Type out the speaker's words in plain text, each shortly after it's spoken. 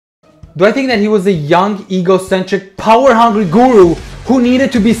Do I think that he was a young, egocentric, power-hungry guru who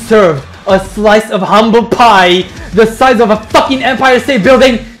needed to be served a slice of humble pie the size of a fucking Empire State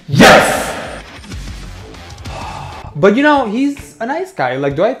Building? Yes! But you know, he's a nice guy.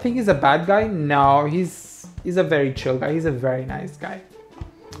 Like, do I think he's a bad guy? No, he's a very chill guy. He's a very nice guy.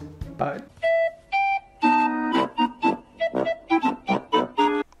 But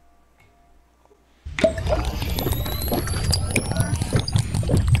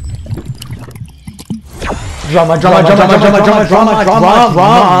drama.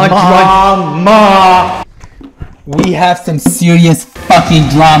 We have some serious fucking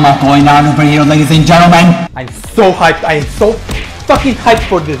drama going on over here, ladies and gentlemen. I'm so hyped. I am so fucking hyped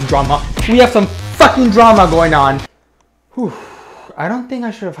for this drama. We have some fucking drama going on. Whew. I don't think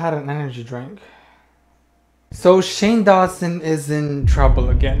I should have had an energy drink. So Shane Dawson is in trouble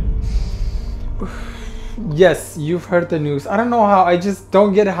again. Yes, you've heard the news. I don't know how, I just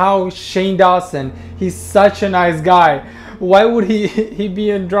don't get how Shane Dawson, he's such a nice guy. Why would he be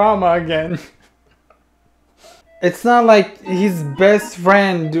in drama again? It's not like he's best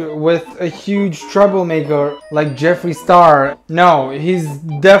friend with a huge troublemaker like Jeffree Star. No, he's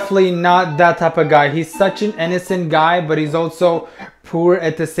definitely not that type of guy. He's such an innocent guy, but he's also poor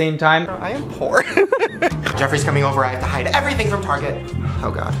at the same time. I am poor. Jeffree's coming over. I have to hide everything from Target.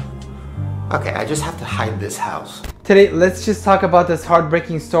 Oh God. Okay, I just have to hide this house. Today, let's just talk about this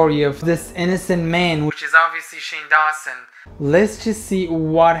heartbreaking story of this innocent man, which is obviously Shane Dawson. Let's just see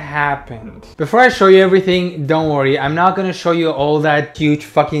what happened. Before I show you everything, don't worry, I'm not gonna show you all that huge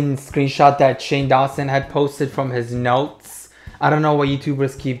fucking screenshot that Shane Dawson had posted from his notes. I don't know why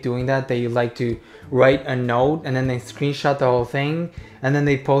YouTubers keep doing that. They like to write a note and then they screenshot the whole thing and then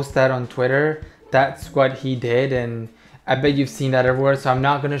they post that on Twitter. That's what he did, and I bet you've seen that everywhere, so I'm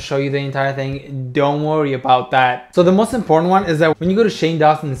not going to show you the entire thing. Don't worry about that. So the most important one is that when you go to Shane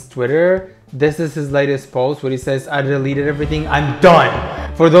Dawson's Twitter, this is his latest post where he says, I deleted everything, I'm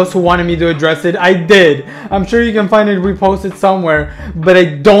done. For those who wanted me to address it, I did. I'm sure you can find it reposted somewhere, but I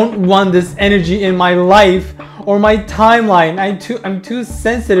don't want this energy in my life or my timeline. I'm too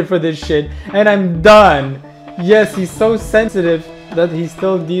sensitive for this shit, and I'm done. Yes, he's so sensitive that he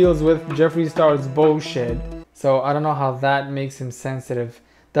still deals with Jeffree Star's bullshit. So I don't know how that makes him sensitive.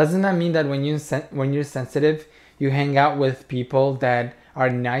 Doesn't that mean that when you're sensitive, you hang out with people that are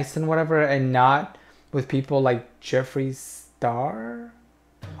nice and whatever, and not with people like Jeffree Star?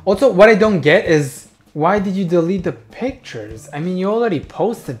 Also, what I don't get is, why did you delete the pictures? I mean, you already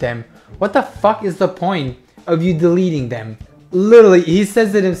posted them. What the fuck is the point of you deleting them? Literally, he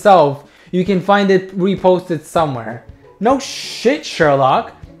says it himself. You can find it reposted somewhere. No shit,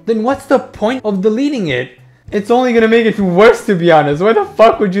 Sherlock. Then what's the point of deleting it? It's only gonna make it worse, to be honest. Why the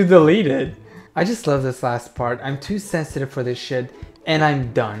fuck would you delete it? I just love this last part. I'm too sensitive for this shit, and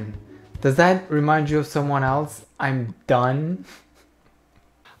I'm done. Does that remind you of someone else? I'm done.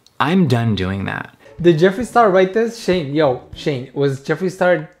 I'm done doing that. Did Jeffree Star write this? Shane, yo, Shane, was Jeffree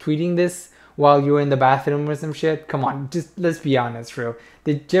Star tweeting this while you were in the bathroom or some shit? Come on, just let's be honest, real.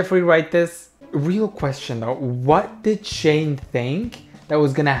 Did Jeffree write this? Real question though, what did Shane think that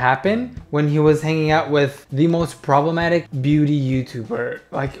was gonna happen when he was hanging out with the most problematic beauty YouTuber?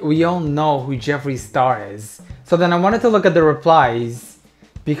 Like, we all know who Jeffree Star is. So then I wanted to look at the replies,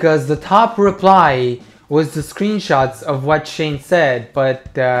 because the top reply was the screenshots of what Shane said,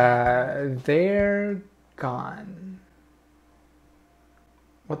 but they're gone.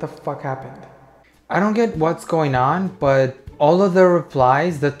 What the fuck happened? I don't get what's going on, but all of the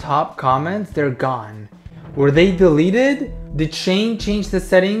replies, the top comments, they're gone. Were they deleted? Did Shane change the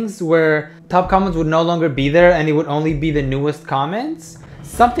settings where top comments would no longer be there and it would only be the newest comments?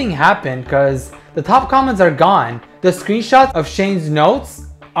 Something happened, because the top comments are gone. The screenshots of Shane's notes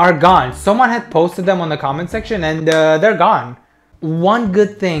are gone. Someone had posted them on the comment section and they're gone. One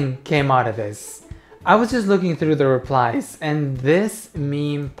good thing came out of this. I was just looking through the replies and this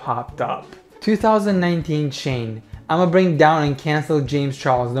meme popped up. 2019 Shane, I'ma bring down and cancel James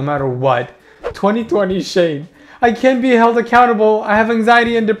Charles no matter what. 2020 Shane, I can't be held accountable. I have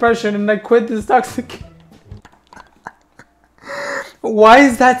anxiety and depression and I quit this toxic. Why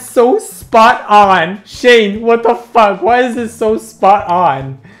is that so spot on? Shane, what the fuck? Why is this so spot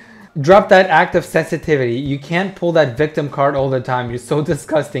on? Drop that act of sensitivity. You can't pull that victim card all the time. You're so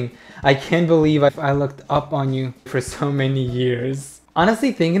disgusting. I can't believe I looked up on you for so many years.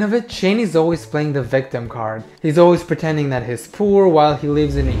 Honestly, thinking of it, Shane is always playing the victim card. He's always pretending that he's poor while he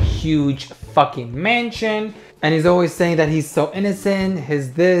lives in a huge fucking mansion. And he's always saying that he's so innocent,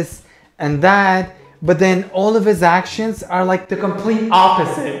 he's this and that. But then all of his actions are like the complete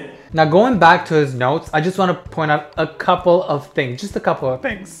opposite. Now going back to his notes, I just want to point out a couple of things. Just a couple of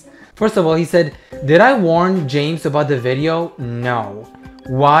things. First of all, he said, did I warn James about the video? No.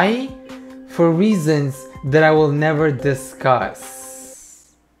 Why? For reasons that I will never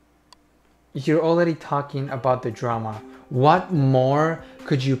discuss. You're already talking about the drama. What more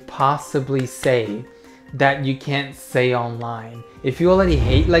could you possibly say that you can't say online? If you already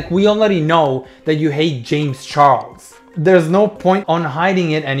hate, like we already know that you hate James Charles. There's no point on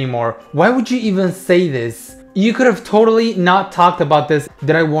hiding it anymore. Why would you even say this? You could have totally not talked about this,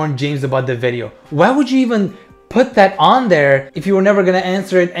 that I warned James about the video. Why would you even put that on there if you were never gonna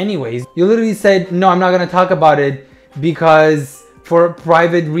answer it anyways? You literally said, no, I'm not gonna talk about it because for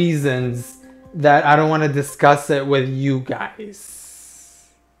private reasons that I don't want to discuss it with you guys.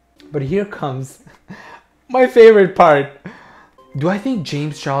 But here comes my favorite part. Do I think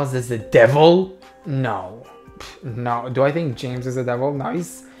James Charles is the devil? No. No. Do I think James is the devil? No,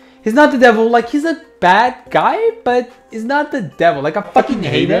 he's not the devil. Like, he's a bad guy, but he's not the devil. Like, I fucking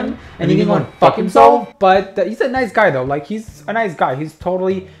hate him and he can go and fuck himself. But he's a nice guy though. Like, he's a nice guy. He's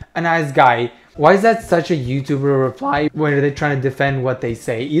totally a nice guy. Why is that such a YouTuber reply when they're trying to defend what they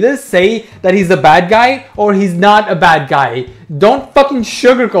say? Either say that he's a bad guy or he's not a bad guy. Don't fucking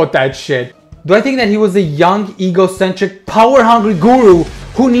sugarcoat that shit. Do I think that he was a young, egocentric, power-hungry guru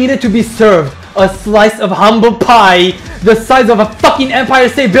who needed to be served a slice of humble pie the size of a fucking Empire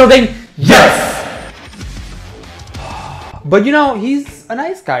State Building? Yes! But you know, he's a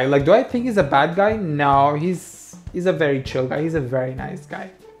nice guy. Like, do I think he's a bad guy? No, he's a very chill guy. He's a very nice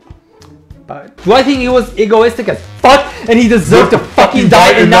guy. But do I think he was egoistic as fuck and he deserved to fucking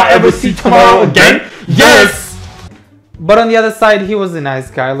die and not ever see tomorrow again? Yes! But on the other side, he was a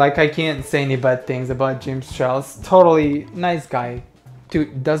nice guy. Like, I can't say any bad things about James Charles. Totally nice guy.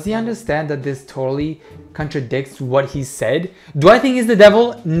 Dude, does he understand that this totally contradicts what he said? Do I think he's the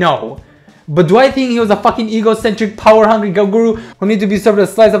devil? No. But do I think he was a fucking egocentric, power-hungry guru who needed to be served a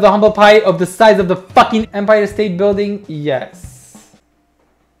slice of the humble pie of the size of the fucking Empire State Building? Yes.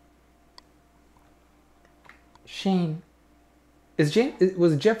 Shane, was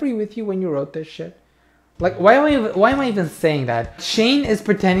Jeffree with you when you wrote this shit? Like, why am I even saying that? Shane is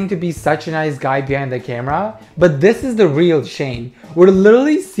pretending to be such a nice guy behind the camera, but this is the real Shane. We're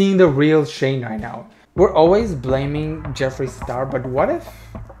literally seeing the real Shane right now. We're always blaming Jeffree Star, but what if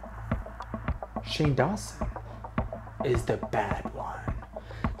Shane Dawson is the bad one?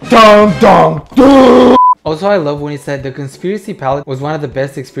 Dum dum dum! Also, I love when he said, the Conspiracy Palette was one of the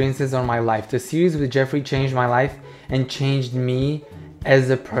best experiences of my life. The series with Jeffree changed my life and changed me as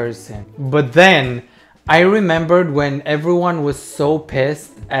a person. But then, I remembered when everyone was so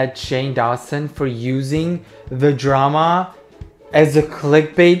pissed at Shane Dawson for using the drama as a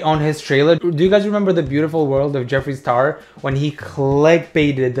clickbait on his trailer. Do you guys remember The Beautiful World of Jeffree Star? When he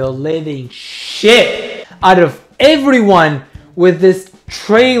clickbaited the living shit out of everyone with this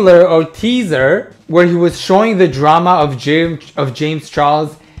trailer or teaser where he was showing the drama of James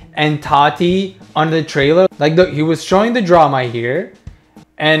Charles and Tati on the trailer. Like, he was showing the drama here,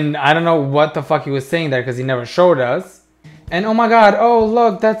 and I don't know what the fuck he was saying there because he never showed us. And oh my god, oh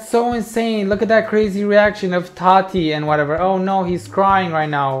look, that's so insane. Look at that crazy reaction of Tati and whatever. Oh no, he's crying right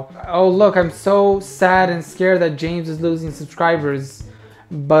now. Oh look, I'm so sad and scared that James is losing subscribers.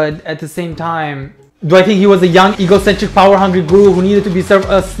 But at the same time, do I think he was a young, egocentric, power-hungry guru who needed to be served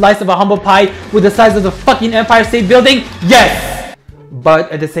a slice of a humble pie with the size of the fucking Empire State Building? Yes!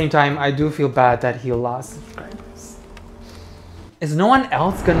 But at the same time, I do feel bad that he lost subscribers. Is no one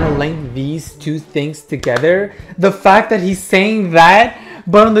else gonna link these two things together? The fact that he's saying that,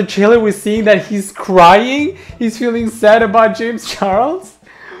 but on the trailer we're seeing that he's crying? He's feeling sad about James Charles?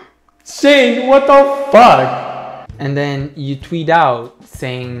 Shane, what the fuck? And then you tweet out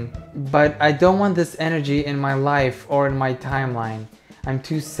saying, but I don't want this energy in my life or in my timeline. I'm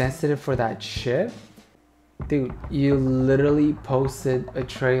too sensitive for that shit. Dude, you literally posted a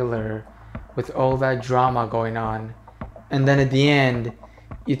trailer with all that drama going on. And then at the end,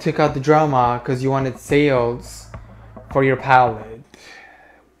 you took out the drama because you wanted sales for your palette.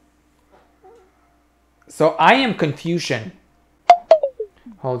 So I am confusion.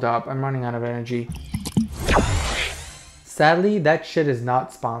 Hold up, I'm running out of energy. Sadly, that shit is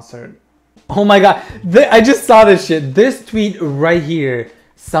not sponsored. Oh my god, I just saw this shit. This tweet right here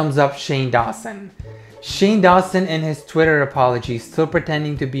sums up Shane Dawson. Shane Dawson in his Twitter apology still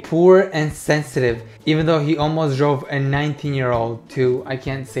pretending to be poor and sensitive even though he almost drove a 19-year-old to, I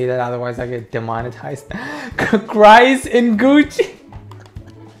can't say that otherwise I get demonetized, cries in Gucci.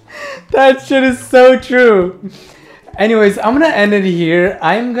 That shit is so true. Anyways, I'm gonna end it here.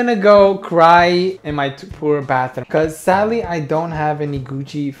 I'm gonna go cry in my poor bathroom because sadly I don't have any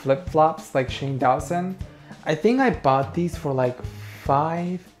Gucci flip-flops like Shane Dawson. I think I bought these for like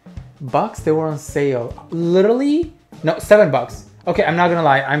 $5. They were on sale. Literally, no, $7. Okay, I'm not gonna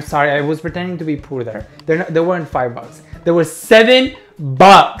lie. I'm sorry. I was pretending to be poor there. They weren't $5. They were $7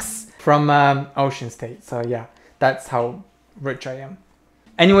 from Ocean State. So yeah, that's how rich I am.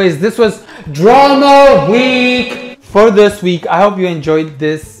 Anyways, this was Drama Week for this week. I hope you enjoyed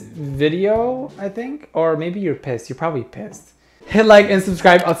this video, I think. Or maybe you're pissed. You're probably pissed. Hit like and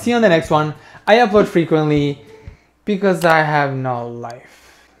subscribe. I'll see you on the next one. I upload frequently because I have no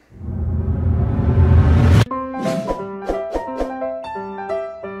life.